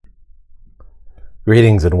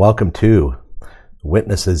Greetings and welcome to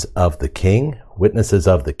Witnesses of the King. Witnesses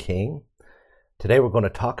of the King. Today we're going to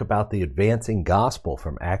talk about the advancing gospel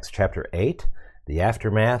from Acts chapter 8, the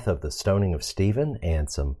aftermath of the stoning of Stephen, and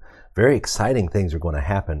some very exciting things are going to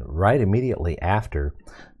happen right immediately after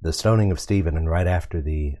the stoning of Stephen and right after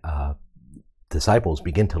the disciples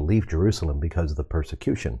begin to leave Jerusalem because of the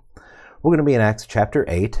persecution. We're going to be in Acts chapter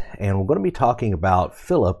 8, and we're going to be talking about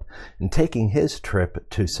Philip and taking his trip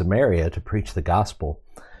to Samaria to preach the gospel.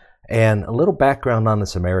 And a little background on the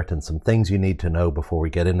Samaritans, some things you need to know before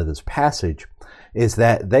we get into this passage, is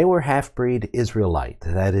that they were half-breed Israelite,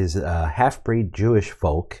 that is, half-breed Jewish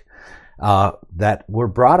folk that were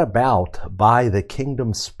brought about by the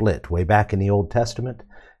kingdom split way back in the Old Testament.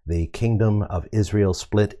 The kingdom of Israel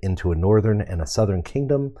split into a northern and a southern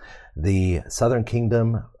kingdom. The southern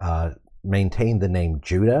kingdom maintained the name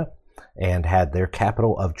Judah and had their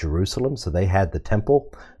capital of Jerusalem, so they had the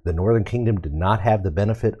temple. The northern kingdom did not have the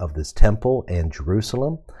benefit of this temple and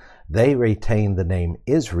Jerusalem. They retained the name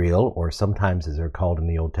Israel, or sometimes as they're called in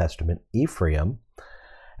the Old Testament, Ephraim.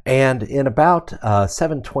 And in about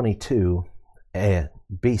 722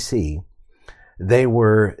 BC, they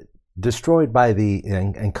were destroyed by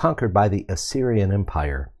and conquered by the Assyrian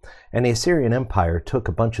Empire. And the Assyrian Empire took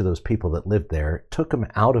a bunch of those people that lived there, took them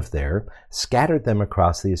out of there, scattered them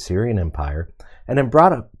across the Assyrian Empire, and then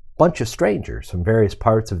brought a bunch of strangers from various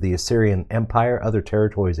parts of the Assyrian Empire, other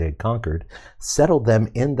territories they had conquered, settled them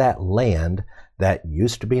in that land that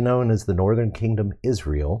used to be known as the Northern Kingdom,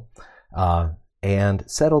 Israel, and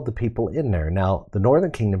settled the people in there. Now, the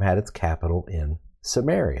Northern Kingdom had its capital in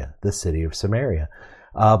Samaria, the city of Samaria.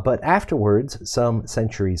 But afterwards, some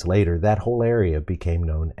centuries later, that whole area became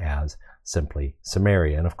known as simply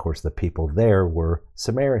Samaria. And of course, the people there were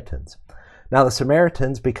Samaritans. Now, the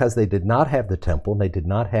Samaritans, because they did not have the temple, they did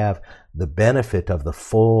not have the benefit of the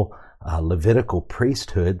full Levitical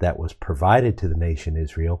priesthood that was provided to the nation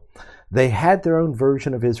Israel, they had their own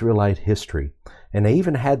version of Israelite history. And they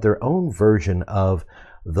even had their own version of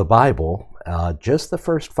the Bible, just the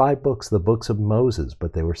first 5 books, the books of Moses,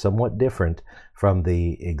 but they were somewhat different from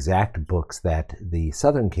the exact books that the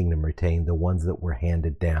southern kingdom retained, the ones that were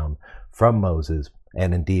handed down from Moses,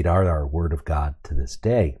 and indeed are our word of God to this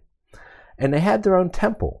day. And they had their own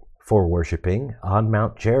temple for worshiping on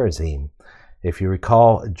Mount Gerizim. If you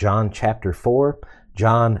recall John chapter 4,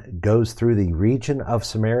 John goes through the region of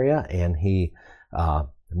Samaria, and he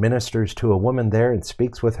ministers to a woman there and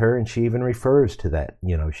speaks with her, and she even refers to that.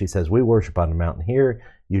 She says, we worship on the mountain here.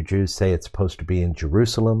 You Jews say it's supposed to be in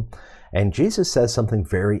Jerusalem. And Jesus says something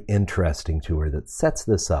very interesting to her that sets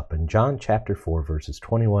this up. In John chapter 4, verses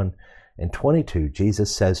 21 and 22,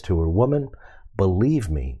 Jesus says to her, woman, believe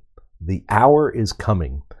me, the hour is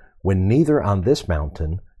coming when neither on this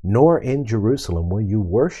mountain nor in Jerusalem will you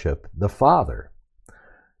worship the Father.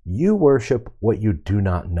 You worship what you do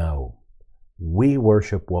not know. We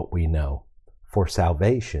worship what we know, for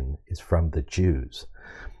salvation is from the Jews.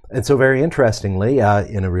 And so very interestingly,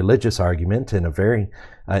 in a religious argument, in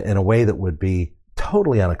a way that would be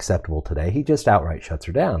totally unacceptable today, he just outright shuts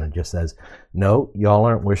her down and just says, no, y'all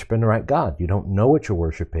aren't worshiping the right God. You don't know what you're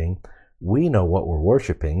worshiping. We know what we're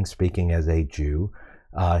worshiping, speaking as a Jew.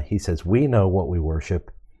 He says, we know what we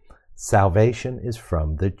worship. Salvation is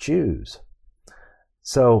from the Jews.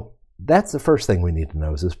 So that's the first thing we need to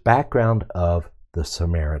know, is this background of the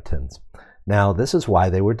Samaritans. Now, this is why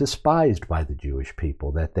they were despised by the Jewish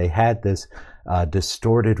people, that they had this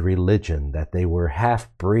distorted religion, that they were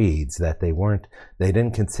half-breeds, that they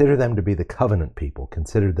didn't consider them to be the covenant people,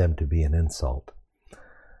 considered them to be an insult.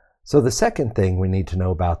 So the second thing we need to know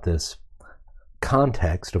about this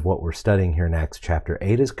context of what we're studying here in Acts chapter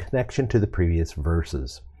 8 is connection to the previous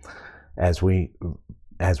verses. As we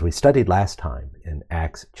studied last time in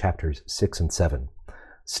Acts chapters 6 and 7,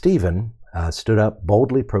 Stephen stood up,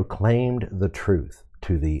 boldly proclaimed the truth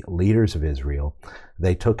to the leaders of Israel.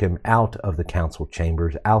 They took him out of the council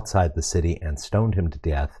chambers, outside the city, and stoned him to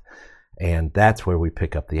death. And that's where we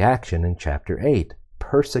pick up the action in chapter 8.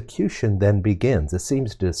 Persecution then begins. It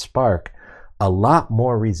seems to spark a lot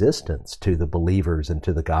more resistance to the believers and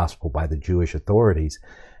to the gospel by the Jewish authorities,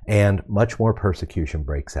 and much more persecution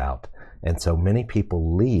breaks out. And so many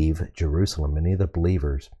people leave Jerusalem, many of the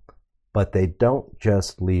believers, but they don't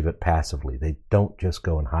just leave it passively. They don't just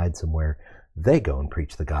go and hide somewhere. They go and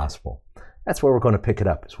preach the gospel. That's where we're going to pick it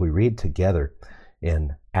up as we read together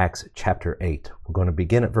in Acts chapter 8. We're going to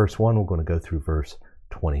begin at verse 1. We're going to go through verse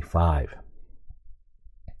 25.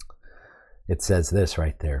 It says this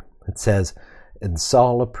right there. It says, and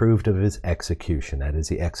Saul approved of his execution. That is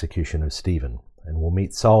the execution of Stephen. And we'll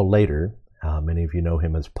meet Saul later. Many of you know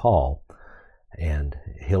him as Paul. and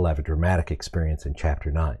he'll have a dramatic experience in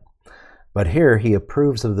chapter 9. But here he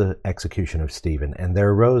approves of the execution of Stephen, and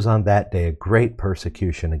there arose on that day a great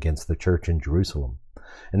persecution against the church in Jerusalem.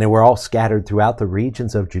 And they were all scattered throughout the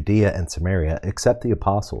regions of Judea and Samaria, except the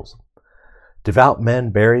apostles. Devout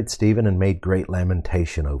men buried Stephen and made great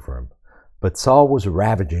lamentation over him. But Saul was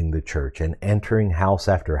ravaging the church, and entering house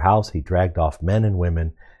after house, he dragged off men and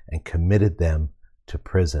women and committed them to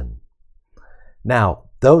prison. Now,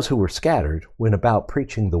 those who were scattered went about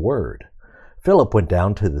preaching the word. Philip went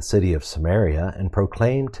down to the city of Samaria and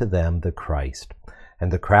proclaimed to them the Christ.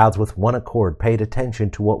 And the crowds with one accord paid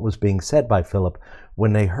attention to what was being said by Philip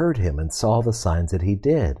when they heard him and saw the signs that he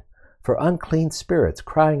did. For unclean spirits,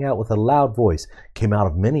 crying out with a loud voice, came out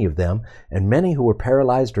of many of them, and many who were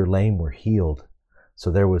paralyzed or lame were healed. So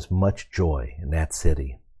there was much joy in that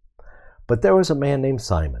city. But there was a man named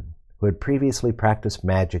Simon, who had previously practiced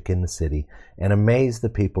magic in the city and amazed the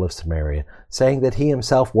people of Samaria, saying that he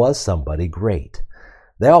himself was somebody great.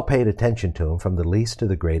 They all paid attention to him, from the least to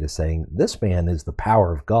the greatest, saying, "This man is the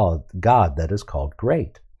power of God that is called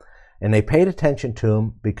great." And they paid attention to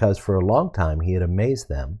him because for a long time he had amazed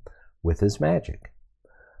them with his magic.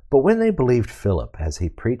 But when they believed Philip as he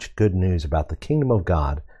preached good news about the kingdom of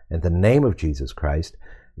God and the name of Jesus Christ,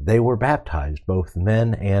 they were baptized, both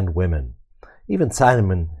men and women. Even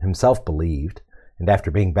Simon himself believed, and after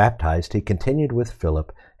being baptized, he continued with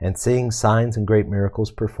Philip, and seeing signs and great miracles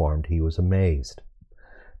performed, he was amazed.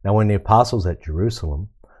 Now when the apostles at Jerusalem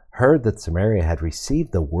heard that Samaria had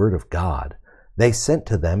received the word of God, they sent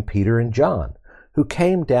to them Peter and John, who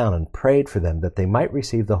came down and prayed for them that they might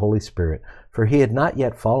receive the Holy Spirit, for he had not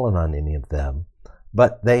yet fallen on any of them,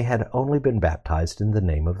 but they had only been baptized in the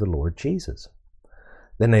name of the Lord Jesus.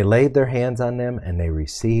 Then they laid their hands on them, and they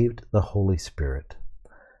received the Holy Spirit.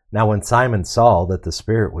 Now when Simon saw that the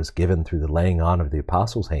Spirit was given through the laying on of the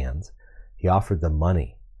apostles' hands, he offered them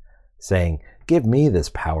money, saying, "Give me this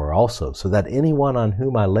power also, so that anyone on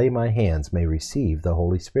whom I lay my hands may receive the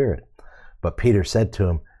Holy Spirit." But Peter said to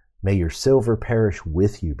him, "May your silver perish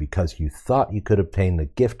with you, because you thought you could obtain the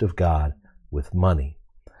gift of God with money.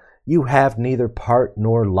 You have neither part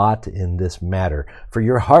nor lot in this matter, for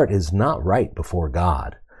your heart is not right before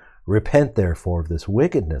God. Repent therefore of this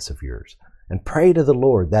wickedness of yours, and pray to the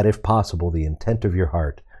Lord that, if possible, the intent of your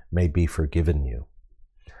heart may be forgiven you.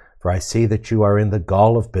 For I see that you are in the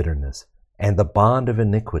gall of bitterness and the bond of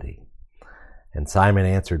iniquity." And Simon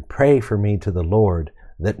answered, "Pray for me to the Lord,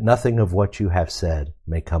 that nothing of what you have said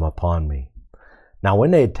may come upon me." Now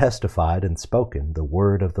when they had testified and spoken the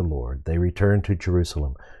word of the Lord, they returned to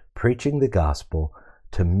Jerusalem, preaching the gospel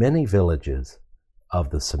to many villages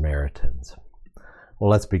of the Samaritans.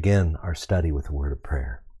 Well, let's begin our study with a word of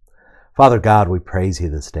prayer. Father God, we praise you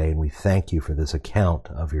this day, and we thank you for this account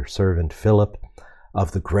of your servant Philip,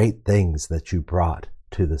 of the great things that you brought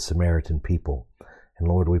to the Samaritan people. And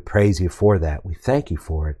Lord, we praise you for that. We thank you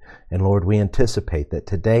for it. And Lord, we anticipate that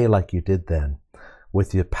today, like you did then,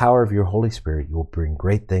 with the power of your Holy Spirit, you will bring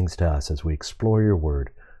great things to us as we explore your word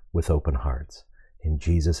with open hearts. In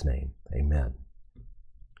Jesus' name, amen.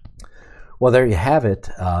 Well, there you have it.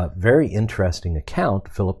 Very interesting account.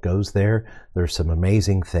 Philip goes there. There's some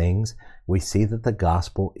amazing things. We see that the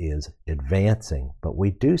gospel is advancing, but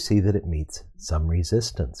we do see that it meets some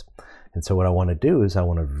resistance. And so what I want to do is I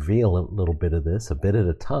want to reveal a little bit of this, a bit at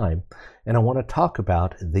a time, and I want to talk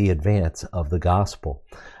about the advance of the gospel.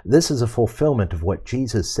 This is a fulfillment of what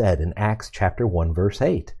Jesus said in Acts chapter 1, verse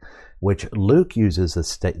 8, which Luke uses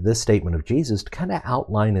this statement of Jesus to kind of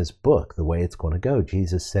outline his book, the way it's going to go.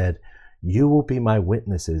 Jesus said, "You will be my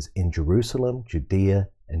witnesses in Jerusalem, Judea,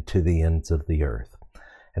 and to the ends of the earth."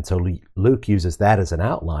 And so Luke uses that as an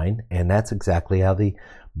outline, and that's exactly how the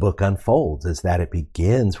book unfolds, is that it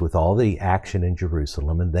begins with all the action in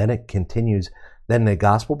Jerusalem, and then it continues. Then the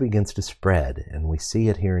gospel begins to spread, and we see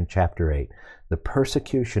it here in chapter 8. The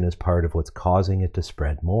persecution is part of what's causing it to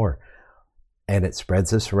spread more. And it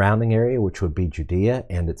spreads the surrounding area, which would be Judea,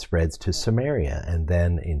 and it spreads to Samaria. And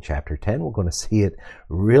then in chapter 10, we're going to see it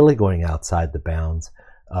really going outside the bounds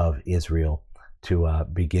of Israel to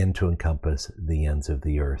begin to encompass the ends of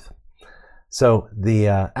the earth. So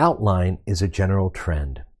the outline is a general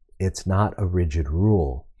trend. It's not a rigid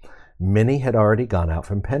rule. Many had already gone out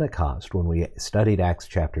from Pentecost. When we studied Acts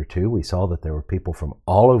chapter 2, we saw that there were people from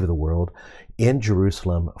all over the world in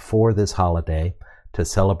Jerusalem for this holiday to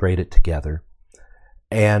celebrate it together.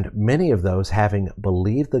 And many of those, having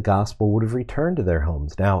believed the gospel, would have returned to their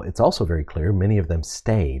homes. Now, it's also very clear many of them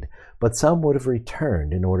stayed, but some would have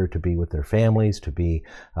returned in order to be with their families, to be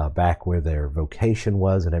back where their vocation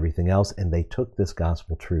was and everything else, and they took this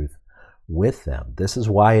gospel truth with them. This is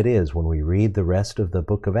why it is when we read the rest of the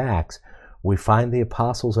book of Acts, we find the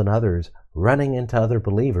apostles and others running into other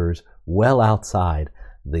believers well outside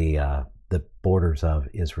the borders of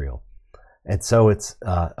Israel. And so it's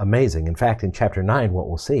amazing. In fact, in chapter 9, what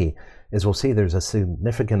we'll see there's a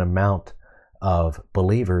significant amount of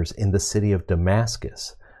believers in the city of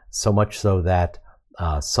Damascus, so much so that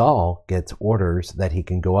Saul gets orders that he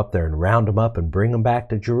can go up there and round them up and bring them back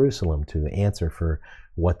to Jerusalem to answer for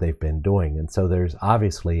what they've been doing. And so there's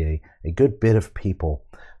obviously a good bit of people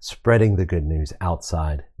spreading the good news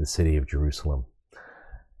outside the city of Jerusalem.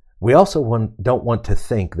 We also don't want to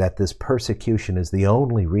think that this persecution is the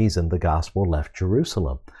only reason the gospel left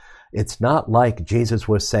Jerusalem. It's not like Jesus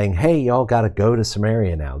was saying, hey, y'all got to go to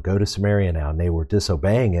Samaria now, and they were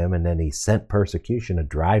disobeying him, and then he sent persecution to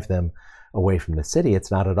drive them away from the city.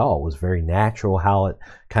 It's not at all. It was very natural how it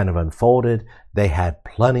kind of unfolded. They had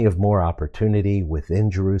plenty of more opportunity within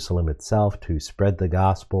Jerusalem itself to spread the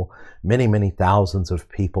gospel. Many, many thousands of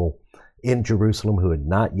people in Jerusalem who had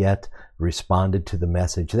not yet responded to the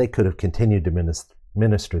message. They could have continued to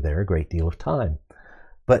minister there a great deal of time.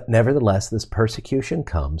 But nevertheless, this persecution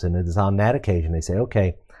comes, and it is on that occasion they say,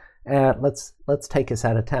 okay, let's take us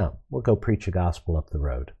out of town. We'll go preach the gospel up the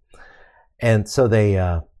road. And so they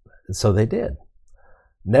did.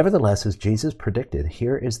 Nevertheless, as Jesus predicted,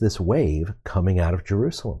 here is this wave coming out of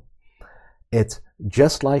Jerusalem. It's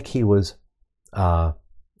just like he was saying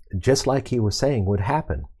would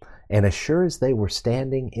happen. And as sure as they were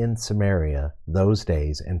standing in Samaria those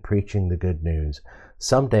days and preaching the good news,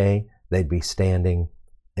 someday they'd be standing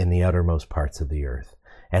in the uttermost parts of the earth.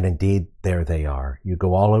 And indeed, there they are. You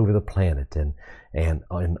go all over the planet, and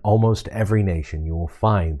in almost every nation, you will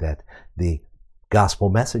find that the gospel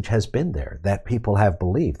message has been there, that people have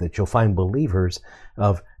believed, that you'll find believers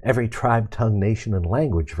of every tribe, tongue, nation, and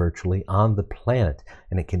language virtually on the planet.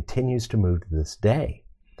 And it continues to move to this day.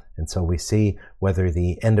 And so we see whether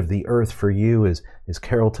the end of the earth for you is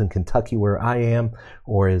Carrollton, Kentucky, where I am,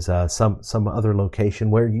 or is some other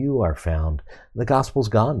location where you are found, the gospel's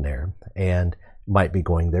gone there and might be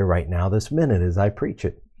going there right now this minute as I preach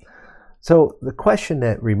it. So the question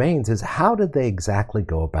that remains is, how did they exactly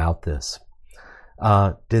go about this?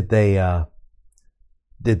 Did they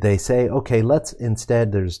say, okay, let's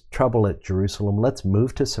instead, there's trouble at Jerusalem, let's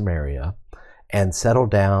move to Samaria and settle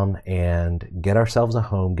down and get ourselves a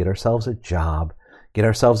home, get ourselves a job, get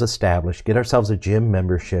ourselves established, get ourselves a gym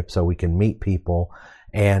membership so we can meet people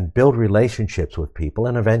and build relationships with people,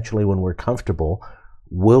 and eventually when we're comfortable,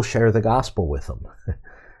 we'll share the gospel with them.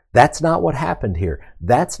 That's not what happened here.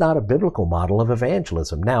 That's not a biblical model of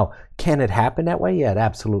evangelism. Now, can it happen that way? Yeah, it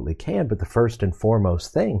absolutely can, but the first and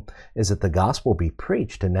foremost thing is that the gospel be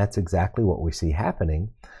preached, and that's exactly what we see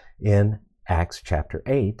happening in Acts chapter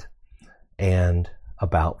 8 and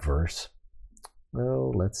about verse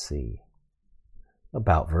 4.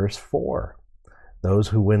 Those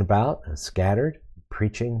who went about scattered,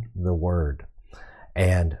 preaching the word.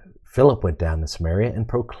 And Philip went down to Samaria and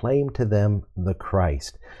proclaimed to them the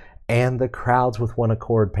Christ. And the crowds with one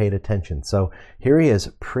accord paid attention. So here he is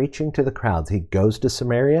preaching to the crowds. He goes to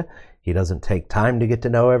Samaria. He doesn't take time to get to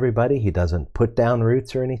know everybody. He doesn't put down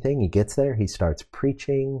roots or anything. He gets there. He starts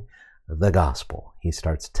preaching the gospel. He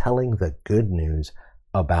starts telling the good news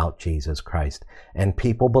about Jesus Christ. And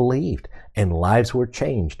people believed, and lives were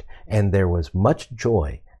changed. And there was much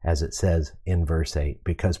joy, as it says in verse 8,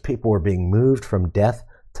 because people were being moved from death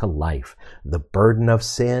to life. The burden of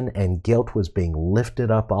sin and guilt was being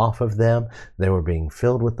lifted up off of them. They were being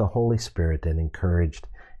filled with the Holy Spirit and encouraged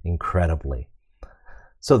incredibly.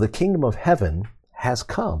 So the kingdom of heaven has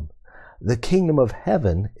come. The kingdom of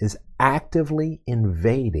heaven is actively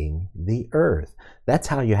invading the earth. That's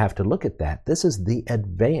how you have to look at that. This is the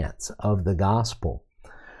advance of the gospel.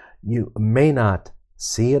 You may not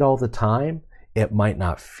see it all the time. It might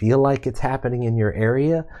not feel like it's happening in your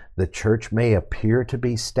area. The church may appear to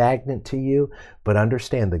be stagnant to you, but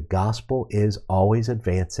understand the gospel is always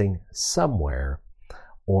advancing somewhere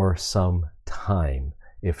or sometime.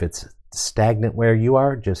 If it's stagnant where you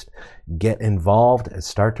are, just get involved and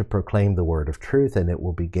start to proclaim the word of truth, and it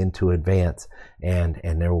will begin to advance, and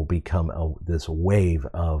there will become this wave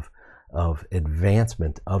of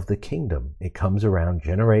advancement of the kingdom. It comes around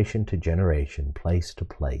generation to generation, place to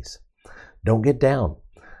place. Don't get down.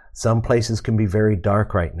 Some places can be very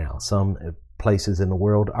dark right now. Some places in the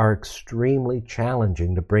world are extremely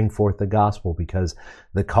challenging to bring forth the gospel because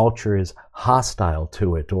the culture is hostile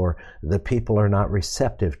to it, or the people are not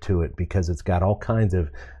receptive to it because it's got all kinds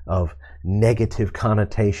of negative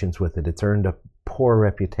connotations with it. It's earned a poor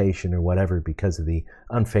reputation or whatever because of the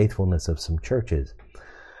unfaithfulness of some churches.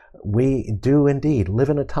 We do indeed live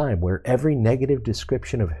in a time where every negative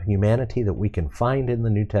description of humanity that we can find in the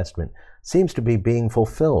New Testament seems to be being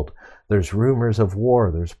fulfilled. There's rumors of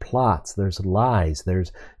war, there's plots, there's lies,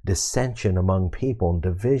 there's dissension among people and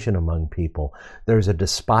division among people. There's a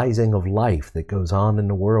despising of life that goes on in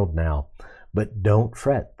the world now. But don't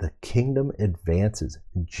fret, the kingdom advances.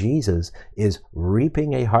 Jesus is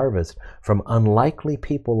reaping a harvest from unlikely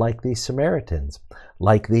people like these Samaritans,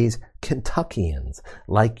 like these Kentuckians,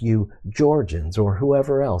 like you Georgians, or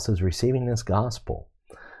whoever else is receiving this gospel.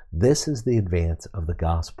 This is the advance of the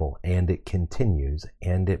gospel, and it continues,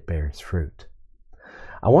 and it bears fruit.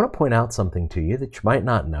 I want to point out something to you that you might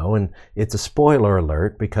not know, and it's a spoiler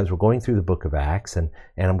alert because we're going through the book of Acts, and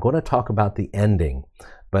I'm going to talk about the ending.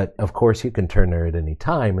 But of course, you can turn there at any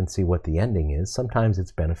time and see what the ending is. Sometimes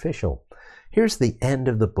it's beneficial. Here's the end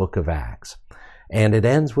of the book of Acts, and it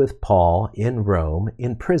ends with Paul in Rome,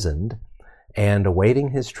 imprisoned and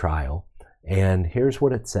awaiting his trial. And here's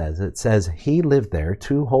what it says. It says he lived there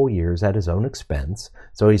 2 whole years at his own expense.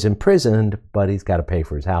 So he's imprisoned, but he's got to pay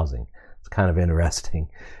for his housing. It's kind of interesting.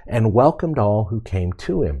 And welcomed all who came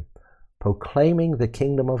to him, proclaiming the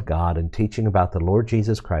kingdom of God and teaching about the Lord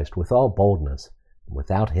Jesus Christ with all boldness,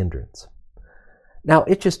 without hindrance. Now,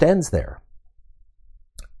 it just ends there.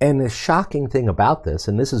 And the shocking thing about this,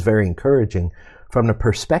 and this is very encouraging from the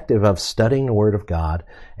perspective of studying the Word of God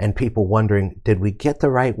and people wondering, did we get the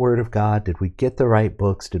right Word of God? Did we get the right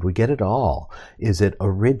books? Did we get it all? Is it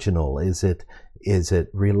original? Is it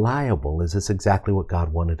reliable? Is this exactly what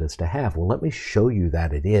God wanted us to have? Well, let me show you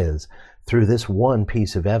that it is through this one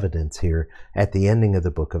piece of evidence here at the ending of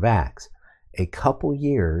the book of Acts. A couple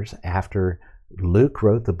years after Luke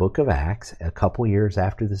wrote the book of Acts, a couple years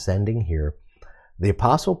after this ending here, the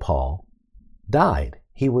Apostle Paul died.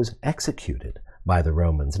 He was executed by the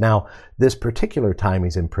Romans. Now, this particular time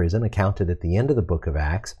he's in prison, accounted at the end of the book of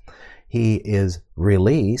Acts, he is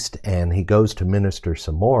released and he goes to minister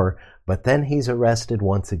some more, but then he's arrested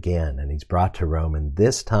once again and he's brought to Rome. And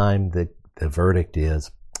this time the verdict is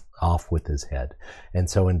off with his head. And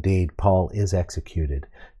so indeed, Paul is executed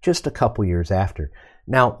just a couple years after.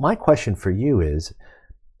 Now, my question for you is,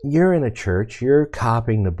 you're in a church, you're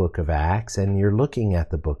copying the book of Acts, and you're looking at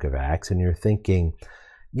the book of Acts, and you're thinking,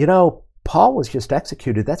 you know, Paul was just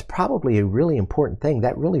executed. That's probably a really important thing.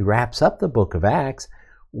 That really wraps up the book of Acts.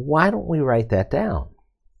 Why don't we write that down?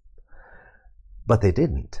 But they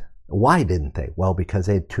didn't. Why didn't they? Well, because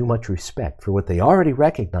they had too much respect for what they already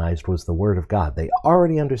recognized was the Word of God. They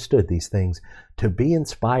already understood these things to be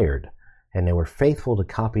inspired, and they were faithful to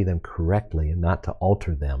copy them correctly and not to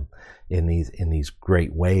alter them in these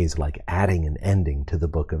great ways, like adding an ending to the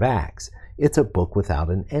book of Acts. It's a book without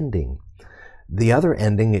an ending. The other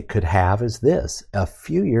ending it could have is this: a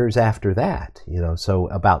few years after that, so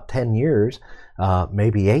about 10 years,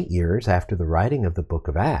 maybe 8 years after the writing of the book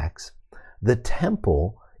of Acts, the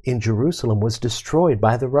temple in Jerusalem was destroyed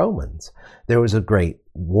by the Romans. There was a great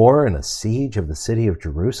war and a siege of the city of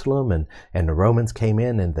Jerusalem, and the Romans came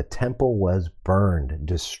in, and the temple was burned,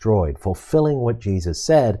 destroyed, fulfilling what Jesus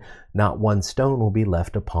said, not one stone will be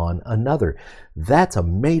left upon another. That's a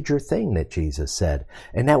major thing that Jesus said,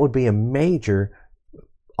 and that would be a major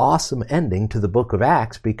awesome ending to the book of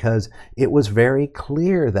Acts, because it was very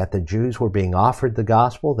clear that the Jews were being offered the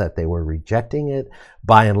gospel, that they were rejecting it.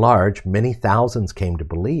 By and large, many thousands came to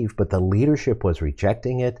believe, but the leadership was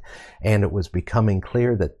rejecting it, and it was becoming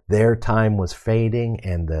clear that their time was fading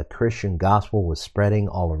and the Christian gospel was spreading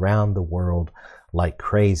all around the world like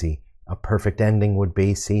crazy. A perfect ending would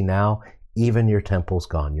be, see now, even your temple's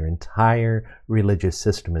gone. Your entire religious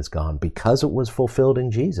system is gone because it was fulfilled in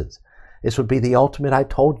Jesus. This would be the ultimate I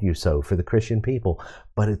told you so for the Christian people,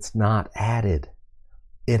 but it's not added.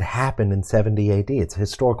 It happened in 70 AD. It's a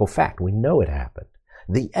historical fact. We know it happened.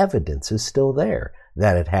 The evidence is still there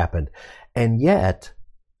that it happened, and yet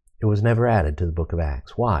it was never added to the book of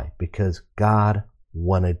Acts. Why? Because God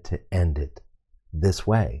wanted to end it this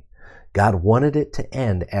way. God wanted it to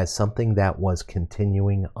end as something that was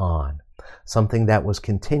continuing on, something that was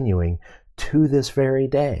continuing to this very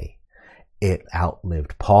day. It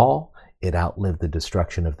outlived Paul. It outlived the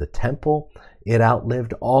destruction of the temple. It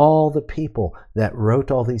outlived all the people that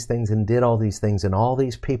wrote all these things and did all these things, and all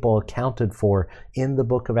these people accounted for in the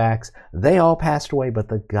book of Acts. They all passed away, but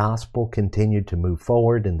the gospel continued to move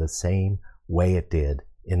forward in the same way it did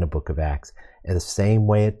in the book of Acts, and the same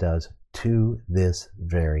way it does to this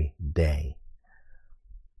very day.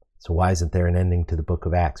 So why isn't there an ending to the book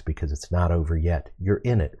of Acts? Because it's not over yet. You're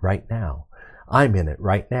in it right now. I'm in it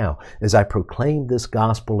right now as I proclaim this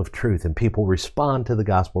gospel of truth, and people respond to the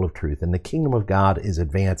gospel of truth, and the kingdom of God is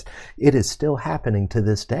advanced. It is still happening to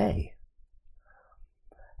this day.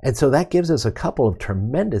 And so that gives us a couple of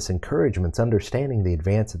tremendous encouragements understanding the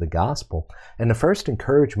advance of the gospel. And the first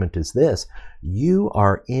encouragement is this: you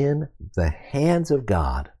are in the hands of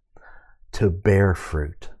God to bear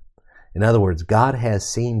fruit. In other words, God has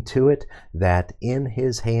seen to it that in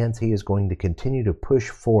His hands He is going to continue to push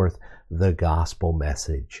forth the gospel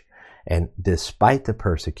message. And despite the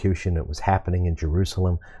persecution that was happening in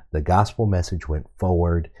Jerusalem, the gospel message went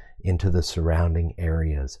forward into the surrounding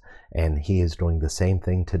areas. And He is doing the same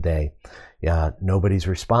thing today. Nobody's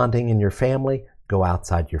responding in your family, go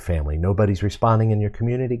outside your family. Nobody's responding in your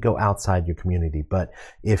community, go outside your community. But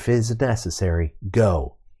if it is necessary,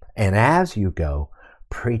 go. And as you go,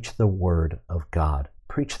 preach the word of God.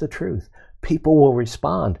 Preach the truth. People will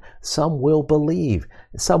respond. Some will believe.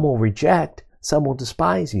 Some will reject. Some will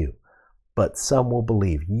despise you. But some will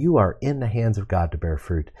believe. You are in the hands of God to bear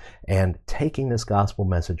fruit. And taking this gospel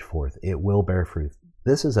message forth, it will bear fruit.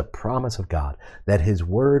 This is a promise of God that His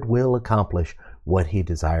word will accomplish what He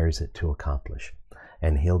desires it to accomplish.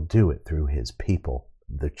 And He'll do it through His people,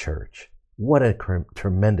 the church. What a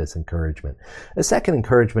tremendous encouragement. The second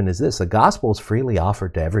encouragement is this: the gospel is freely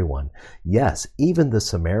offered to everyone. Yes, even the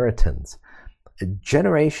Samaritans.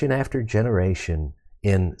 Generation after generation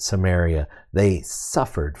in Samaria, they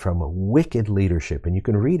suffered from a wicked leadership, and you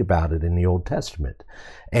can read about it in the Old Testament.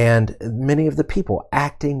 And many of the people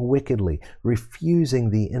acting wickedly, refusing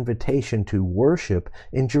the invitation to worship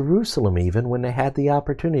in Jerusalem, even when they had the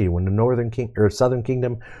opportunity. When the Southern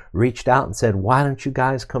Kingdom reached out and said, "Why don't you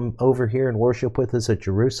guys come over here and worship with us at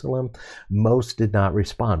Jerusalem?" Most did not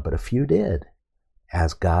respond, but a few did.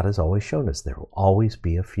 As God has always shown us, there will always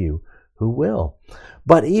be a few who will.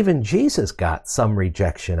 But even Jesus got some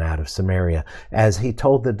rejection out of Samaria. As He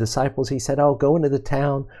told the disciples, He said, "Oh, go into the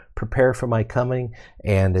town, prepare for my coming."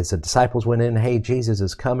 And as the disciples went in, "Hey, Jesus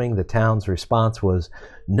is coming," the town's response was,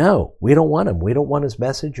 "No, we don't want Him. We don't want His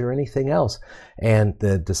message or anything else." And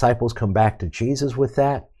the disciples come back to Jesus with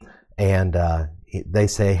that. And they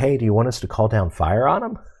say, "Hey, do you want us to call down fire on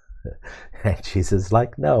Him?" And Jesus is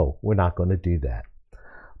like, "No, we're not going to do that."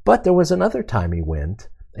 But there was another time He went,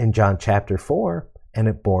 in John chapter 4, and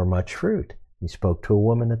it bore much fruit. He spoke to a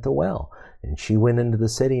woman at the well, and she went into the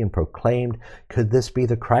city and proclaimed, "Could this be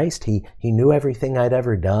the Christ? He knew everything I'd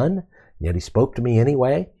ever done, yet He spoke to me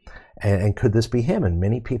anyway. And could this be Him?" And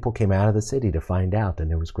many people came out of the city to find out, and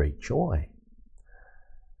there was great joy.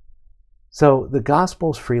 So the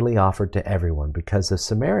gospel is freely offered to everyone because the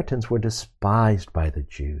Samaritans were despised by the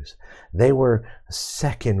Jews. They were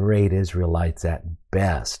second-rate Israelites at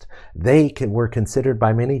best. They were considered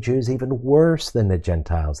by many Jews even worse than the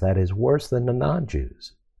Gentiles, that is, worse than the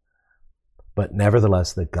non-Jews. But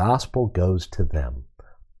nevertheless, the gospel goes to them,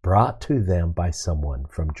 brought to them by someone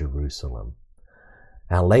from Jerusalem.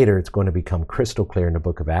 Now later it's going to become crystal clear in the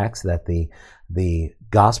book of Acts that the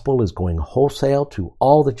gospel is going wholesale to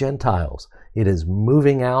all the Gentiles. It is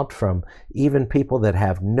moving out from even people that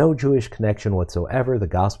have no Jewish connection whatsoever. The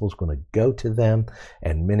gospel is going to go to them,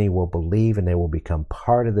 and many will believe, and they will become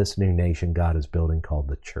part of this new nation God is building called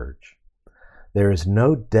the church. There is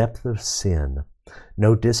no depth of sin,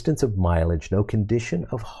 no distance of mileage, no condition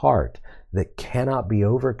of heart that cannot be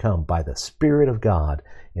overcome by the Spirit of God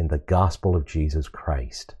in the gospel of Jesus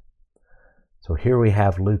Christ. So here we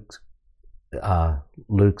have Luke's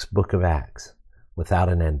book of Acts without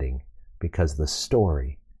an ending, because the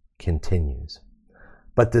story continues.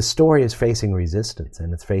 But this story is facing resistance,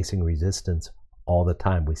 and it's facing resistance all the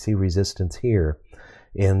time. We see resistance here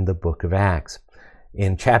in the book of Acts.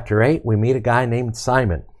 In chapter 8, we meet a guy named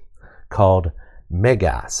Simon called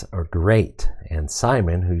Megas, or Great. And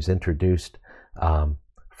Simon, who's introduced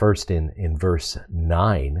first in verse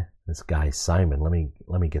 9, this guy Simon,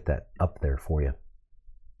 let me get that up there for you.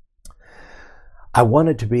 I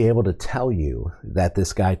wanted to be able to tell you that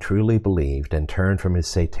this guy truly believed and turned from his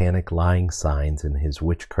satanic lying signs and his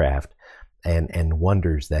witchcraft and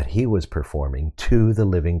wonders that he was performing to the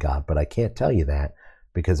living God. But I can't tell you that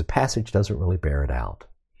because the passage doesn't really bear it out.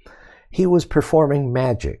 He was performing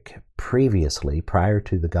magic previously, prior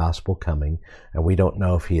to the gospel coming, and we don't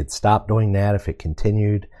know if he had stopped doing that, if it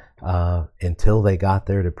continued until they got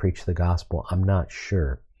there to preach the gospel. I'm not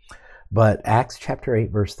sure. But Acts chapter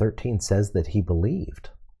 8, verse 13 says that he believed.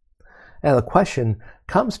 Now the question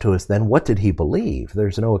comes to us then, what did he believe?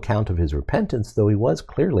 There's no account of his repentance, though he was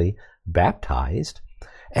clearly baptized.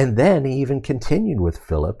 And then he even continued with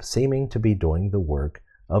Philip, seeming to be doing the work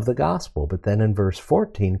of the gospel. But then in verse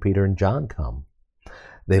 14, Peter and John come.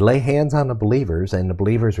 They lay hands on the believers, and the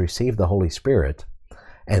believers receive the Holy Spirit.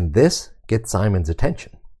 And this gets Simon's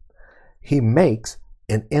attention. He makes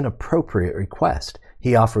an inappropriate request.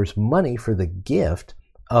 He offers money for the gift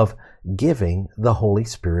of giving the Holy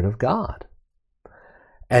Spirit of God.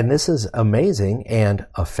 And this is amazing and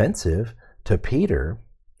offensive to Peter.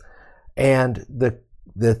 And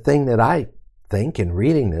the thing that I think in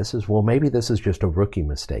reading this is, well, maybe this is just a rookie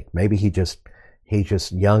mistake. Maybe he's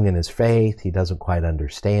just young in his faith. He doesn't quite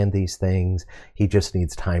understand these things. He just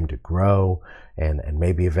needs time to grow. And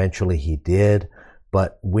maybe eventually he did.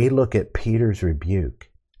 But we look at Peter's rebuke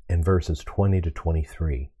in verses 20 to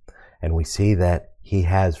 23, and we see that he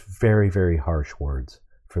has very, very harsh words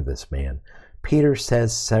for this man. Peter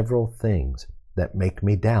says several things that make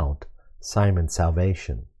me doubt Simon's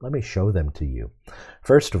salvation. Let me show them to you.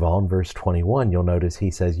 First of all, in verse 21, you'll notice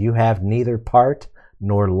he says, "You have neither part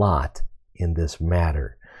nor lot in this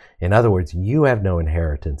matter." In other words, you have no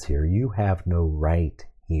inheritance here. You have no right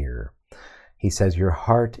here. He says, your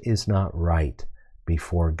heart is not right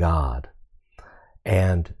before God.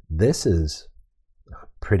 And this is a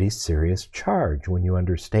pretty serious charge when you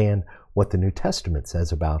understand what the New Testament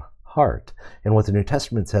says about heart and what the New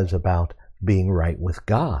Testament says about being right with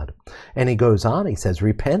God. And he goes on, he says,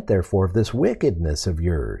 "Repent therefore of this wickedness of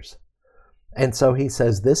yours." And so he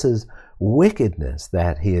says this is wickedness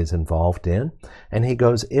that he is involved in. And he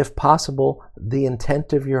goes, "If possible, the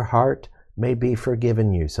intent of your heart may be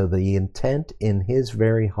forgiven you." So the intent in his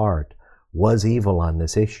very heart was evil on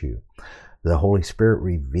this issue. The Holy Spirit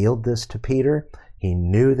revealed this to Peter. He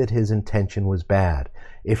knew that his intention was bad.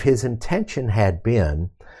 If his intention had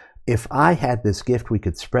been, if I had this gift, we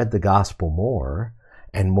could spread the gospel more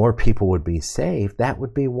and more people would be saved, that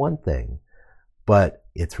would be one thing. But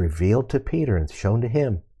it's revealed to Peter and shown to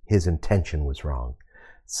him his intention was wrong.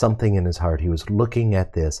 Something in his heart. He was looking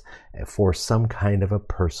at this for some kind of a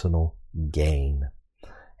personal gain.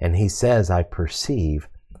 And he says, "I perceive,"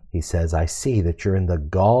 he says, "I see that you're in the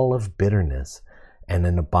gall of bitterness and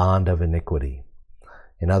in a bond of iniquity."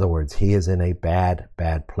 In other words, he is in a bad,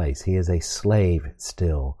 bad place. He is a slave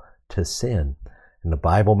still to sin. And the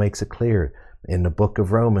Bible makes it clear. In the book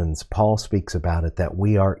of Romans, Paul speaks about it, that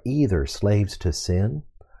we are either slaves to sin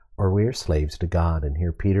or we are slaves to God. And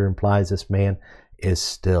here Peter implies this man is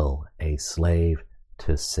still a slave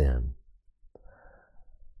to sin.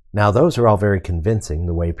 Now, those are all very convincing.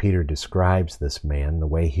 The way Peter describes this man, the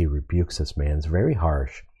way he rebukes this man is very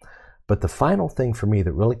harsh. But the final thing for me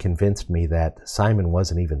that really convinced me that Simon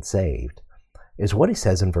wasn't even saved is what he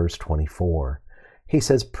says in verse 24. He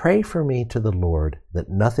says, "Pray for me to the Lord that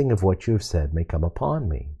nothing of what you have said may come upon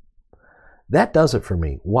me." That does it for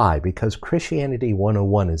me. Why? Because Christianity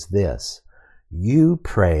 101 is this: you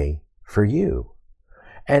pray for you.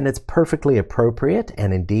 And it's perfectly appropriate,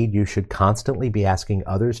 and indeed you should constantly be asking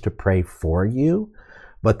others to pray for you.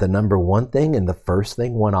 But the number one thing and the first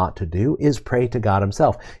thing one ought to do is pray to God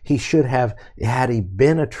himself. He should have, had he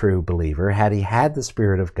been a true believer, had he had the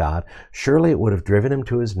Spirit of God, surely it would have driven him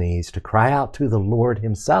to his knees to cry out to the Lord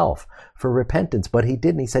himself for repentance. But he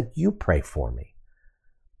didn't. He said, "You pray for me."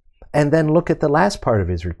 And then look at the last part of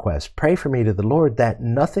his request. "Pray for me to the Lord that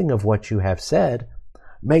nothing of what you have said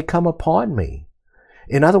may come upon me."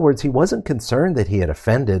 In other words, he wasn't concerned that he had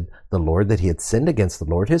offended the Lord, that he had sinned against the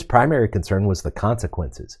Lord. His primary concern was the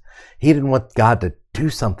consequences. He didn't want God to do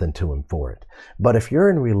something to him for it. But if you're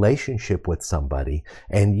in relationship with somebody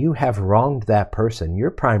and you have wronged that person,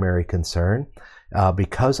 your primary concern,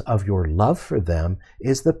 because of your love for them,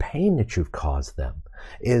 is the pain that you've caused them,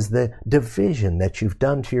 is the division that you've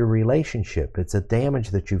done to your relationship. It's a damage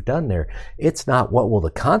that you've done there. It's not what will the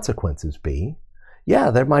consequences be.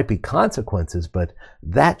 Yeah, there might be consequences, but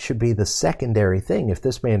that should be the secondary thing. If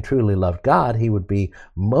this man truly loved God, he would be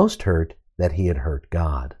most hurt that he had hurt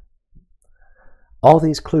God. All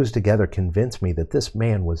these clues together convince me that this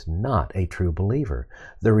man was not a true believer.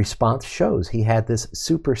 The response shows he had this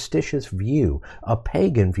superstitious view, a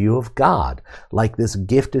pagan view of God, like this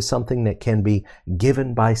gift is something that can be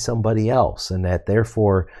given by somebody else, and that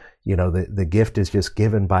therefore, the gift is just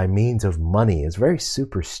given by means of money. It's a very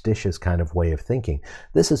superstitious kind of way of thinking.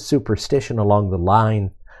 This is superstition along the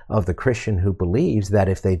line of the Christian who believes that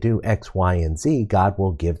if they do X, Y, and Z, God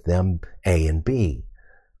will give them A and B.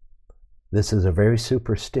 This is a very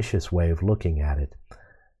superstitious way of looking at it.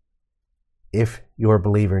 If you're a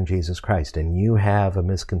believer in Jesus Christ and you have a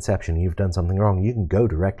misconception, you've done something wrong, you can go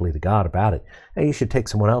directly to God about it. And you should take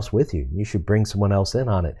someone else with you. You should bring someone else in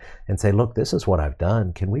on it and say, "Look, this is what I've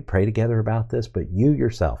done. Can we pray together about this?" But you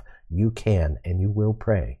yourself, you can and you will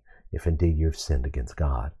pray if indeed you've sinned against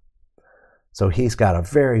God. So he's got a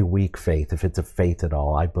very weak faith, if it's a faith at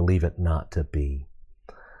all. I believe it not to be.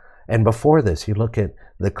 And before this, you look at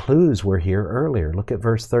the clues were here earlier. Look at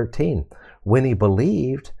verse 13. When he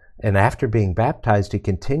believed, and after being baptized, he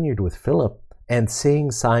continued with Philip And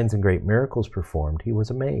seeing signs and great miracles performed, he was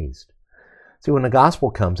amazed. See, when the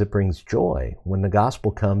gospel comes, it brings joy. When the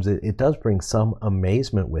gospel comes, it does bring some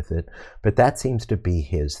amazement with it, but that seems to be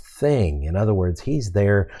his thing. In other words, he's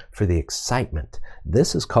there for the excitement.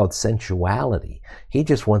 This is called sensuality. He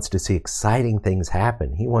just wants to see exciting things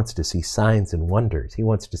happen. He wants to see signs and wonders. He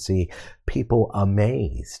wants to see people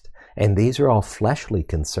amazed. And these are all fleshly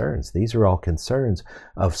concerns. These are all concerns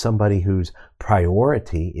of somebody whose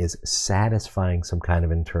priority is satisfying some kind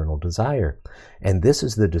of internal desire. And this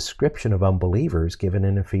is the description of unbelievers given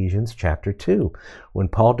in Ephesians chapter 2. When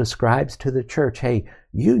Paul describes to the church, hey,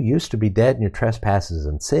 you used to be dead in your trespasses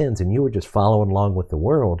and sins, and you were just following along with the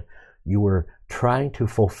world. You were trying to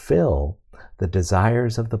fulfill the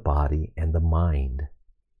desires of the body and the mind.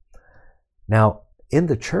 Now, in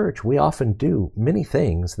the church, we often do many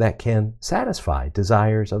things that can satisfy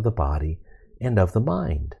desires of the body and of the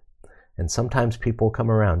mind. And sometimes people come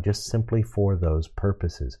around just simply for those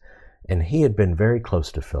purposes. And he had been very close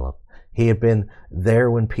to Philip. He had been there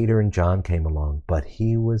when Peter and John came along, but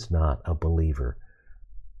he was not a believer.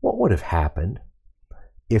 What would have happened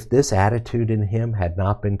if this attitude in him had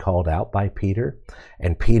not been called out by Peter,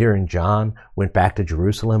 and Peter and John went back to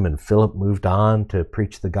Jerusalem and Philip moved on to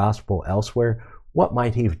preach the gospel elsewhere? What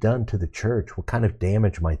might he have done to the church? What kind of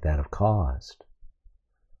damage might that have caused?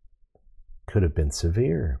 Could have been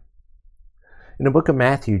severe. In the book of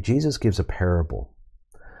Matthew, Jesus gives a parable.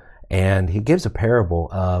 And he gives a parable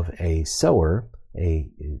of a sower, a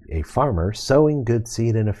farmer, sowing good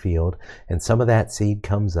seed in a field, and some of that seed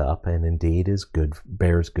comes up and indeed is good,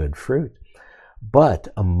 bears good fruit. But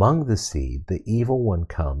among the seed, the evil one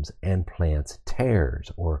comes and plants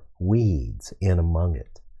tares or weeds in among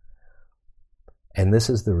it. And this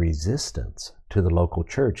is the resistance to the local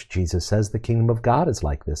church. Jesus says the kingdom of God is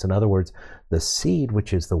like this. In other words, the seed,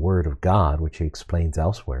 which is the word of God, which he explains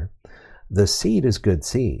elsewhere, the seed is good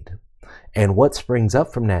seed. And what springs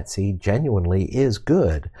up from that seed genuinely is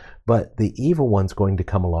good. But the evil one's going to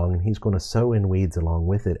come along and he's going to sow in weeds along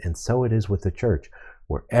with it. And so it is with the church.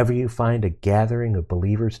 Wherever you find a gathering of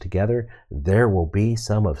believers together, there will be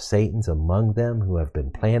some of Satan's among them who have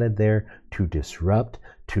been planted there to disrupt,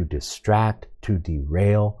 to distract, to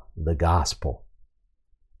derail the gospel.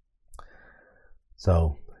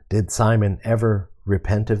 So, did Simon ever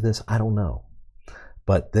repent of this? I don't know.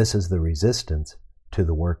 But this is the resistance to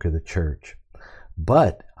the work of the church.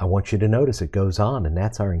 But I want you to notice it goes on, and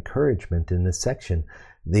that's our encouragement in this section.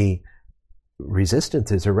 The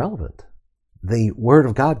resistance is irrelevant. The word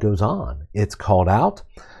of God goes on. It's called out.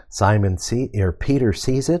 Peter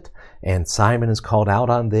sees it, and Simon is called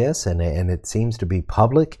out on this, and it seems to be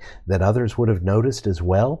public that others would have noticed as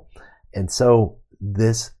well. And so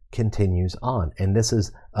this continues on. And this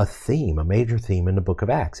is a theme, a major theme in the book of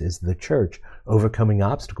Acts, is the church overcoming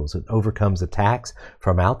obstacles. It overcomes attacks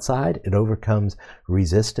from outside. It overcomes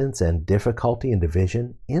resistance and difficulty and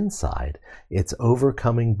division inside. It's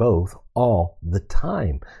overcoming both all the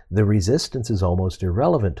time. The resistance is almost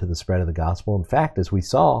irrelevant to the spread of the gospel. In fact, as we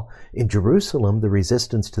saw in Jerusalem, the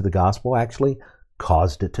resistance to the gospel actually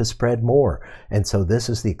caused it to spread more. And so this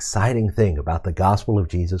is the exciting thing about the gospel of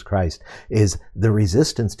Jesus Christ, is the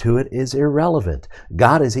resistance to it is irrelevant.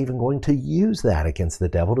 God is even going to use that against the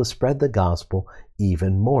devil to spread the gospel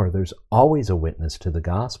even more. There's always a witness to the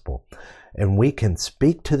gospel. And we can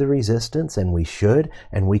speak to the resistance, and we should,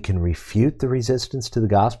 and we can refute the resistance to the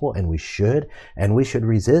gospel, and we should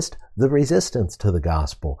resist the resistance to the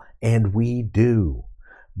gospel, and we do.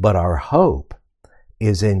 But our hope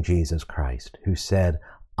is in Jesus Christ, who said,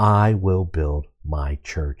 I will build my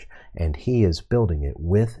church. And he is building it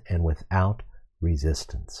with and without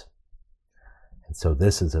resistance. And so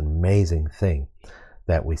this is an amazing thing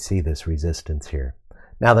that we see this resistance here.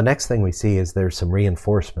 Now the next thing we see is there's some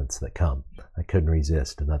reinforcements that come. I couldn't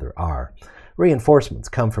resist, another R. Reinforcements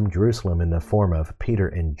come from Jerusalem in the form of Peter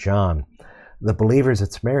and John. The believers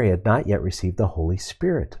at Samaria had not yet received the Holy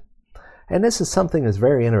Spirit. And this is something that's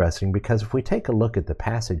very interesting, because if we take a look at the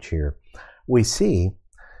passage here, we see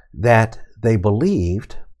that they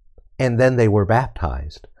believed and then they were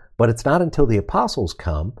baptized. But it's not until the apostles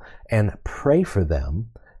come and pray for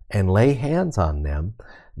them and lay hands on them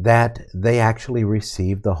that they actually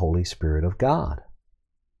receive the Holy Spirit of God.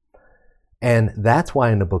 And that's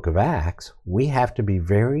why in the book of Acts, we have to be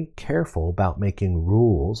very careful about making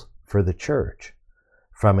rules for the church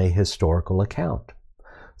from a historical account.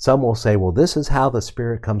 Some will say, well, this is how the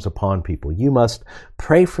Spirit comes upon people. You must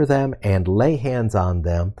pray for them and lay hands on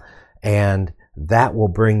them, and that will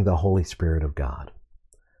bring the Holy Spirit of God.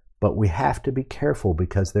 But we have to be careful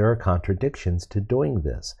because there are contradictions to doing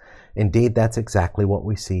this. Indeed, that's exactly what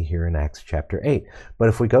we see here in Acts chapter 8. But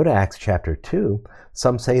if we go to Acts chapter 2,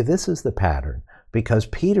 some say this is the pattern, because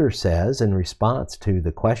Peter says in response to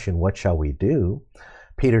the question, what shall we do?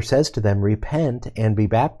 Peter says to them, repent and be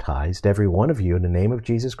baptized, every one of you, in the name of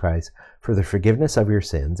Jesus Christ, for the forgiveness of your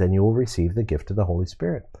sins, and you will receive the gift of the Holy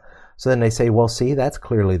Spirit. So then they say, well, see, that's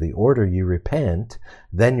clearly the order. You repent,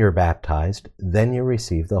 then you're baptized, then you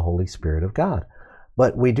receive the Holy Spirit of God.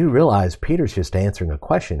 But we do realize Peter's just answering a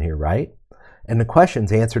question here, right? And the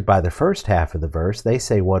question's answered by the first half of the verse. They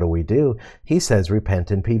say, what do we do? He says, repent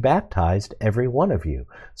and be baptized, every one of you.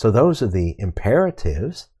 So those are the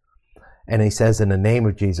imperatives. And he says, in the name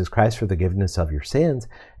of Jesus Christ, for the forgiveness of your sins,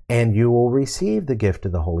 and you will receive the gift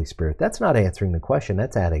of the Holy Spirit. That's not answering the question.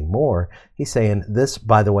 That's adding more. He's saying this,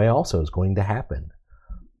 by the way, also is going to happen.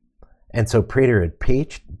 And so Peter had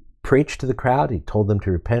preached to the crowd. He told them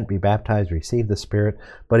to repent, be baptized, receive the Spirit.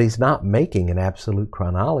 But he's not making an absolute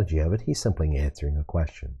chronology of it. He's simply answering a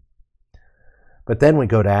question. But then we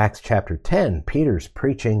go to Acts chapter 10. Peter's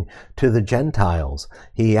preaching to the Gentiles.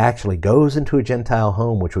 He actually goes into a Gentile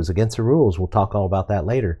home, which was against the rules. We'll talk all about that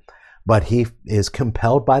later. But he is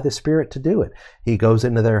compelled by the Spirit to do it. He goes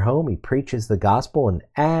into their home, he preaches the gospel, and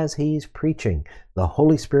as he's preaching, the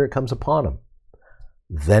Holy Spirit comes upon him.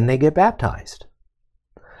 Then they get baptized.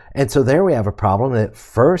 And so there we have a problem that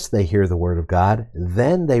first they hear the word of God,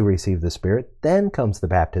 then they receive the Spirit, then comes the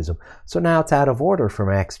baptism. So now it's out of order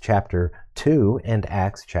from Acts chapter 2 and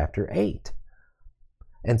Acts chapter 8.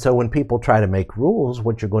 And so when people try to make rules,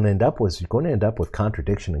 what you're going to end up with is you're going to end up with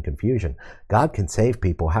contradiction and confusion. God can save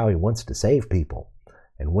people how he wants to save people.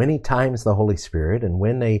 And when he times the Holy Spirit and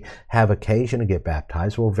when they have occasion to get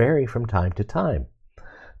baptized will vary from time to time.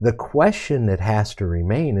 The question that has to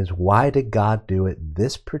remain is, why did God do it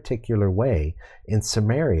this particular way in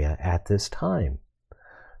Samaria at this time?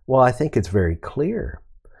 Well, I think it's very clear.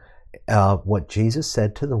 What Jesus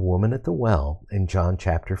said to the woman at the well in John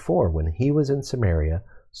chapter 4, when he was in Samaria,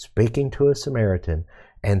 speaking to a Samaritan,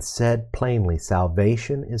 and said plainly,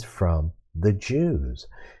 salvation is from the Jews.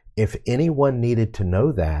 If anyone needed to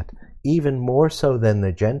know that, even more so than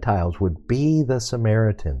the Gentiles would be the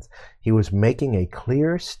Samaritans. He was making a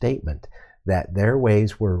clear statement that their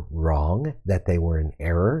ways were wrong, that they were in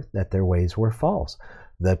error, that their ways were false.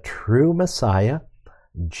 The true Messiah,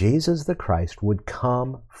 Jesus the Christ, would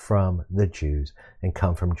come from the Jews and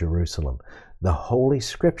come from Jerusalem. The Holy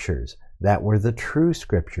Scriptures that were the true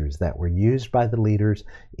Scriptures that were used by the leaders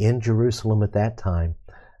in Jerusalem at that time,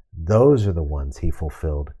 those are the ones he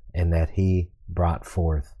fulfilled and that he brought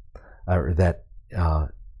forth,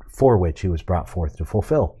 for which he was brought forth to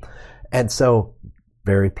fulfill. And so,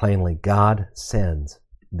 very plainly, God sends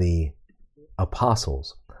the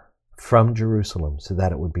apostles from Jerusalem so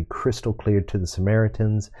that it would be crystal clear to the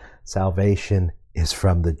Samaritans, salvation is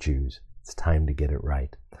from the Jews. It's time to get it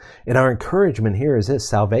right. And our encouragement here is this: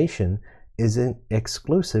 salvation isn't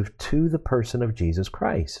exclusive to the person of Jesus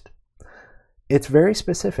Christ. It's very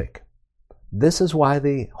specific. This is why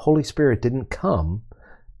the Holy Spirit didn't come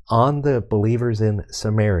on the believers in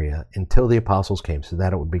Samaria until the apostles came, so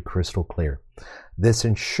that it would be crystal clear. This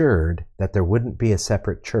ensured that there wouldn't be a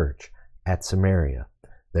separate church at Samaria.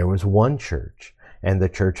 There was one church, and the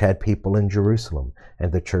church had people in Jerusalem,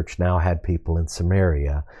 and the church now had people in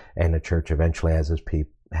Samaria, and the church eventually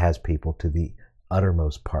has people to the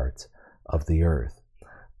uttermost parts of the earth.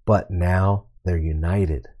 But now they're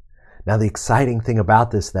united. Now, the exciting thing about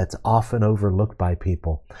this that's often overlooked by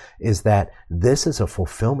people is that this is a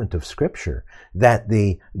fulfillment of Scripture, that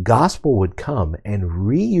the gospel would come and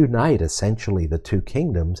reunite essentially the two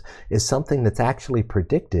kingdoms is something that's actually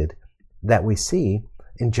predicted that we see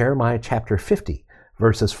in Jeremiah chapter 50,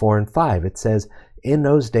 verses 4 and 5. It says, in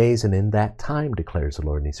those days and in that time, declares the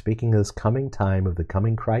Lord. And he's speaking of this coming time of the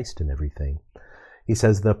coming Christ and everything. He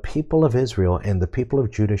says, the people of Israel and the people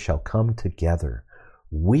of Judah shall come together,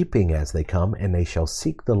 weeping as they come, and they shall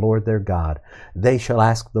seek the Lord their God. They shall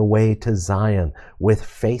ask the way to Zion with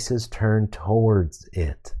faces turned towards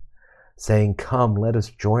it, saying, come, let us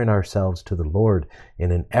join ourselves to the Lord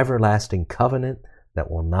in an everlasting covenant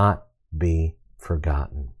that will not be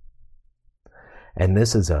forgotten. And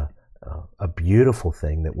this is a beautiful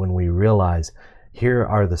thing, that when we realize here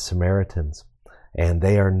are the Samaritans, and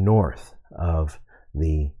they are north of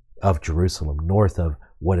Jerusalem, north of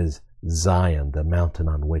what is Zion, the mountain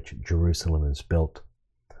on which Jerusalem is built.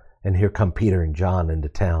 And here come Peter and John into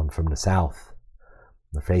town from the south.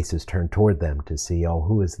 The faces turn toward them to see, oh,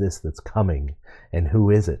 who is this that's coming? And who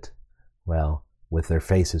is it? Well, with their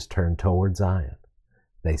faces turned toward Zion,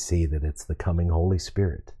 they see that it's the coming Holy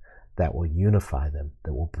Spirit that will unify them,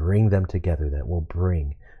 that will bring them together, that will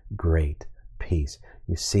bring great peace.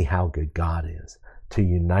 You see how good God is to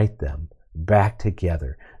unite them back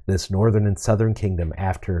together. This northern and southern kingdom,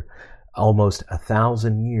 after almost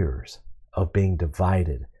 1,000 years of being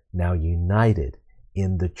divided, now united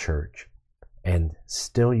in the church, and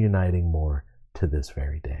still uniting more to this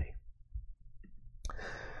very day.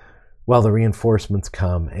 Well, the reinforcements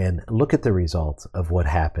come, and look at the results of what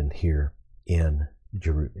happened here in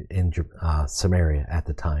Samaria at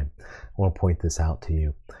the time. I want to point this out to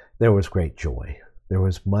you. There was great joy. There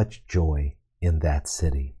was much joy in that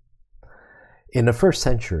city. In the first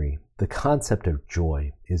century, the concept of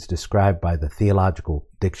joy is described by the Theological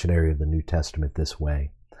Dictionary of the New Testament this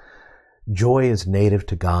way. Joy is native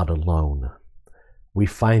to God alone. We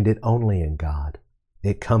find it only in God.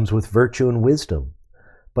 It comes with virtue and wisdom.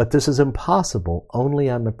 But this is impossible only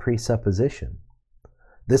on the presupposition.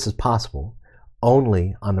 This is possible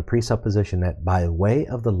only on the presupposition that by way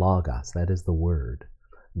of the Logos, that is the Word,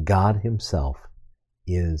 God Himself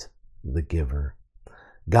is the giver.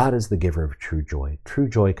 God is the giver of true joy. True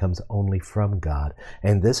joy comes only from God.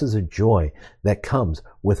 And this is a joy that comes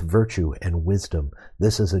with virtue and wisdom.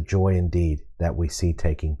 This is a joy indeed that we see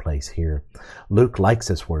taking place here. Luke likes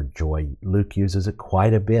this word joy. Luke uses it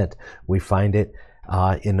quite a bit. We find it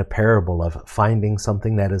in the parable of finding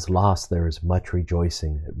something that is lost. There is much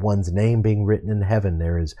rejoicing. One's name being written in heaven,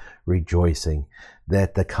 there is rejoicing.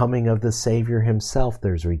 That the coming of the Savior Himself,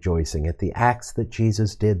 there's rejoicing. At the acts that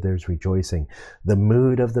Jesus did, there's rejoicing. The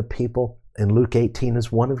mood of the people in Luke 18 is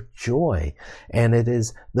one of joy. And it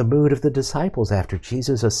is the mood of the disciples after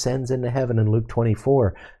Jesus ascends into heaven in Luke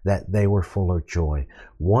 24 that they were full of joy.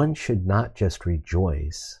 One should not just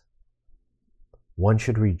rejoice. One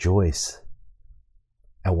should rejoice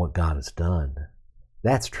at what God has done.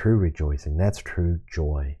 That's true rejoicing. That's true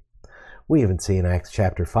joy. We even see in Acts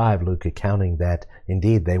chapter 5, Luke accounting that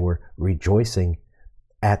indeed they were rejoicing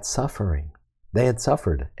at suffering. They had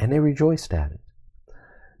suffered and they rejoiced at it.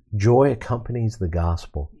 Joy accompanies the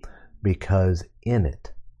gospel because in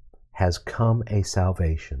it has come a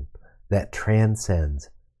salvation that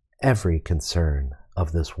transcends every concern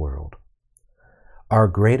of this world. Our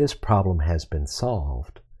greatest problem has been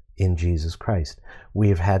solved in Jesus Christ. We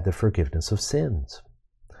have had the forgiveness of sins.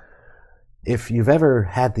 If you've ever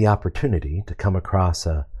had the opportunity to come across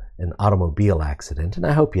an automobile accident, and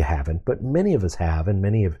I hope you haven't, but many of us have, and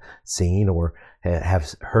many have seen or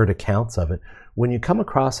have heard accounts of it, when you come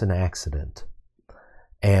across an accident,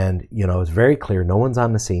 and it's very clear, no one's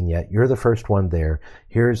on the scene yet, you're the first one there,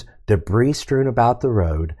 here's debris strewn about the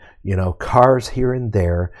road, cars here and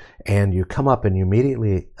there, and you come up and you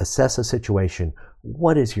immediately assess a situation.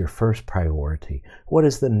 What is your first priority? What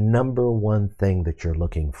is the number one thing that you're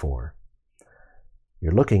looking for?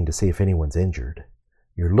 You're looking to see if anyone's injured.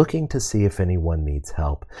 You're looking to see if anyone needs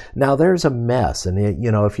help. Now, there's a mess, and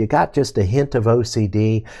if you got just a hint of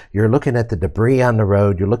OCD, you're looking at the debris on the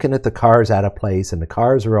road, you're looking at the cars out of place, and the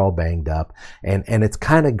cars are all banged up, and it's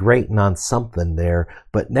kind of grating on something there,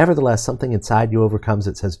 but nevertheless, something inside you overcomes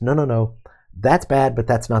it, says, no, that's bad, but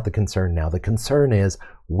that's not the concern now. The concern is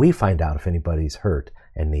we find out if anybody's hurt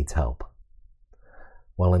and needs help.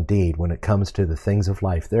 Well, indeed, when it comes to the things of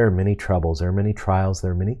life, there are many troubles, there are many trials,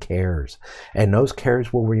 there are many cares. And those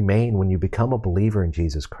cares will remain when you become a believer in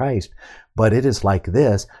Jesus Christ. But it is like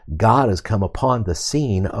this: God has come upon the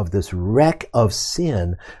scene of this wreck of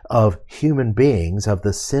sin of human beings, of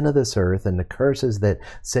the sin of this earth and the curses that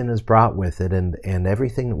sin has brought with it and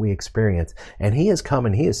everything that we experience. And He has come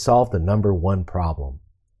and He has solved the number one problem.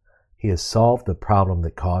 He has solved the problem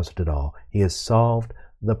that caused it all. He has solved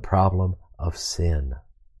the problem of sin.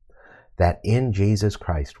 That in Jesus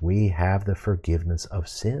Christ we have the forgiveness of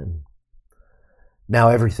sin. Now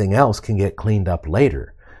everything else can get cleaned up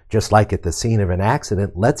later. Just like at the scene of an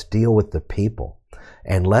accident, let's deal with the people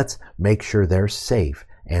and let's make sure they're safe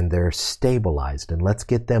and they're stabilized and let's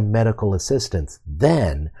get them medical assistance.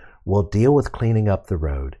 Then we'll deal with cleaning up the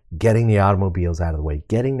road, getting the automobiles out of the way,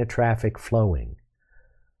 getting the traffic flowing.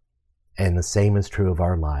 And the same is true of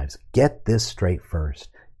our lives. Get this straight first.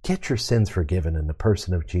 Get your sins forgiven in the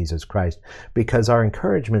person of Jesus Christ, because our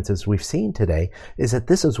encouragement, as we've seen today, is that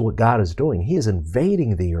this is what God is doing. He is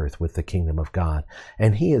invading the earth with the kingdom of God,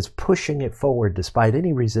 and He is pushing it forward despite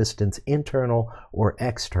any resistance, internal or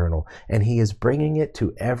external, and He is bringing it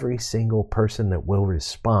to every single person that will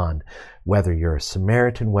respond, whether you're a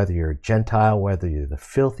Samaritan, whether you're a Gentile, whether you're the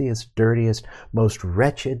filthiest, dirtiest, most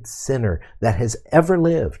wretched sinner that has ever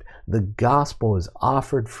lived. The gospel is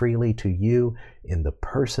offered freely to you in the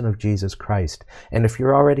person of Jesus Christ. And if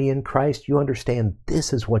you're already in Christ, you understand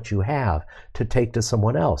this is what you have to take to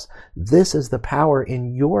someone else. This is the power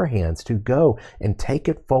in your hands to go and take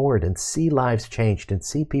it forward and see lives changed and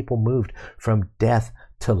see people moved from death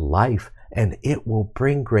to life. And it will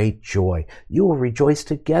bring great joy. You will rejoice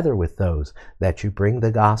together with those that you bring the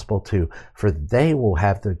gospel to, for they will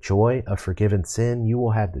have the joy of forgiven sin. You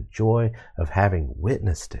will have the joy of having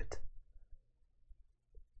witnessed it.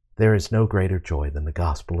 There is no greater joy than the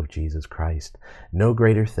gospel of Jesus Christ. No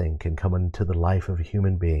greater thing can come into the life of a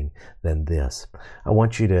human being than this. I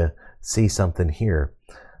want you to see something here,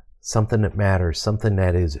 something that matters, something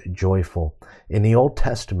that is joyful. In the Old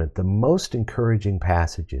Testament, the most encouraging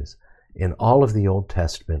passages in all of the Old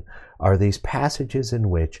Testament are these passages in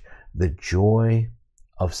which the joy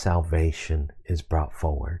of salvation is brought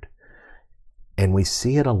forward. And we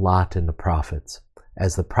see it a lot in the prophets,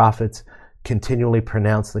 as the prophets continually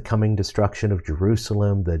pronounce the coming destruction of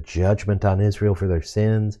Jerusalem, the judgment on Israel for their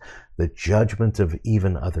sins, the judgment of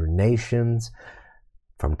even other nations.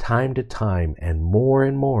 From time to time, and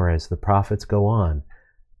more as the prophets go on,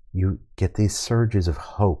 you get these surges of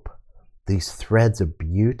hope, these threads of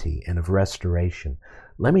beauty and of restoration.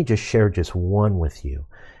 Let me just share just one with you.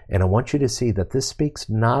 And I want you to see that this speaks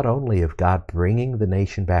not only of God bringing the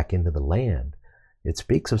nation back into the land, it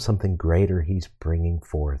speaks of something greater He's bringing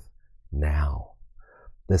forth now.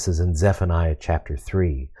 This is in Zephaniah chapter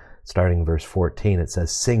 3, starting in verse 14. It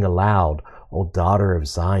says, "Sing aloud, O daughter of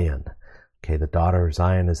Zion." Okay, the daughter of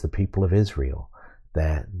Zion is the people of Israel,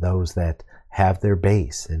 that those that have their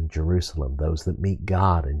base in Jerusalem, those that meet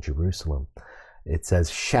God in Jerusalem. It says,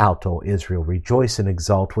 "Shout, O Israel, rejoice and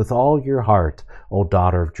exult with all your heart, O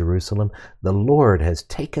daughter of Jerusalem. The Lord has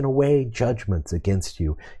taken away judgments against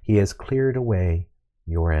you. He has cleared away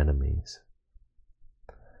your enemies."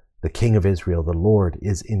 The King of Israel, the Lord,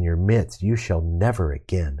 is in your midst. You shall never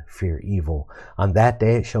again fear evil. On that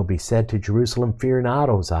day it shall be said to Jerusalem, "Fear not,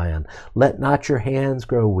 O Zion. Let not your hands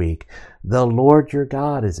grow weak. The Lord your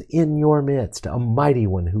God is in your midst, a mighty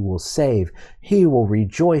one who will save. He will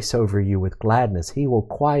rejoice over you with gladness. He will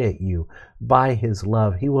quiet you by his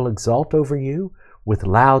love. He will exult over you with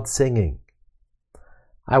loud singing.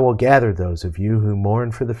 I will gather those of you who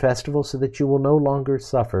mourn for the festival so that you will no longer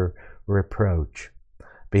suffer reproach.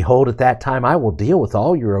 Behold, at that time I will deal with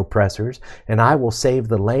all your oppressors, and I will save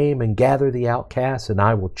the lame and gather the outcasts, and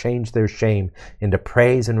I will change their shame into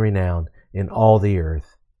praise and renown in all the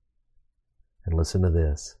earth." And listen to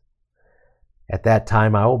this. "At that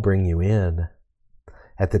time I will bring you in,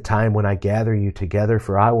 at the time when I gather you together,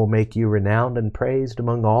 for I will make you renowned and praised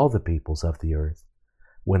among all the peoples of the earth,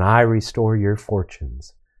 when I restore your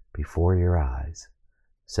fortunes before your eyes,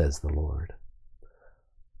 says the Lord."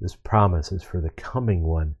 This promise is for the coming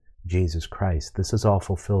one, Jesus Christ. This is all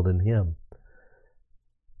fulfilled in Him.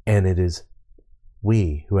 And it is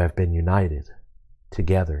we who have been united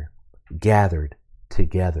together, gathered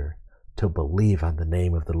together to believe on the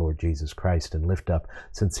name of the Lord Jesus Christ and lift up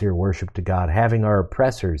sincere worship to God, having our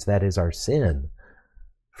oppressors, that is our sin,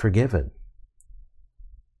 forgiven.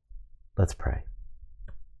 Let's pray.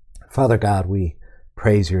 Father God, we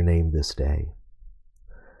praise your name this day,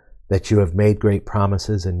 that you have made great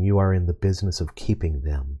promises and you are in the business of keeping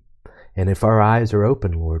them. And if our eyes are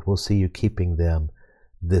open, Lord, we'll see you keeping them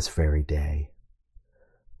this very day.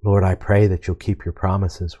 Lord, I pray that you'll keep your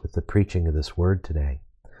promises with the preaching of this word today,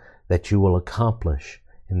 that you will accomplish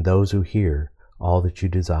in those who hear all that you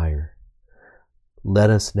desire. Let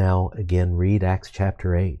us now again read Acts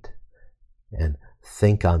chapter 8 and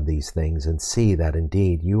think on these things and see that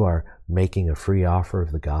indeed you are making a free offer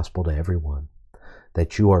of the gospel to everyone,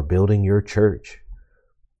 that you are building your church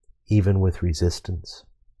even with resistance,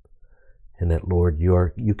 and that, Lord,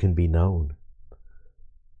 you can be known,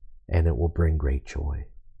 and it will bring great joy.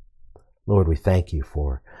 Lord, we thank you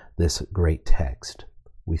for this great text.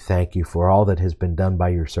 We thank you for all that has been done by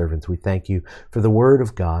your servants. We thank you for the word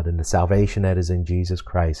of God and the salvation that is in Jesus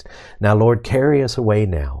Christ. Now, Lord, carry us away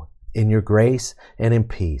now in your grace and in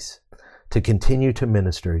peace, to continue to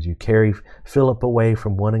minister as you carry Philip away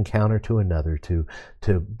from one encounter to another to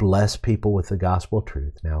bless people with the gospel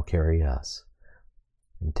truth. Now carry us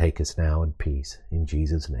and take us now in peace. In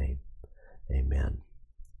Jesus' name, amen.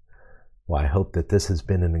 Well, I hope that this has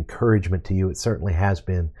been an encouragement to you. It certainly has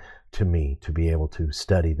been to me to be able to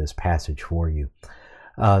study this passage for you.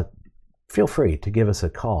 Feel free to give us a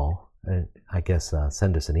call.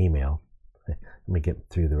 Send us an email. Let me get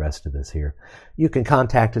through the rest of this here. You can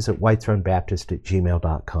contact us at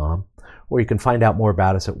whitesrunbaptist@gmail.com, or you can find out more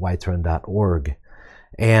about us at whitesrun.org.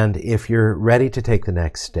 And if you're ready to take the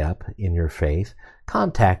next step in your faith,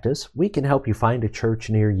 contact us. We can help you find a church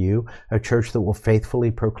near you, a church that will faithfully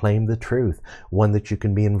proclaim the truth, one that you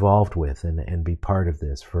can be involved with and be part of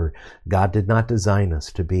this. For God did not design us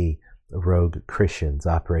to be rogue Christians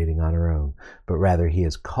operating on our own, but rather He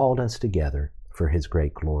has called us together for His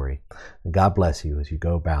great glory. And God bless you as you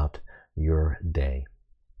go about your day.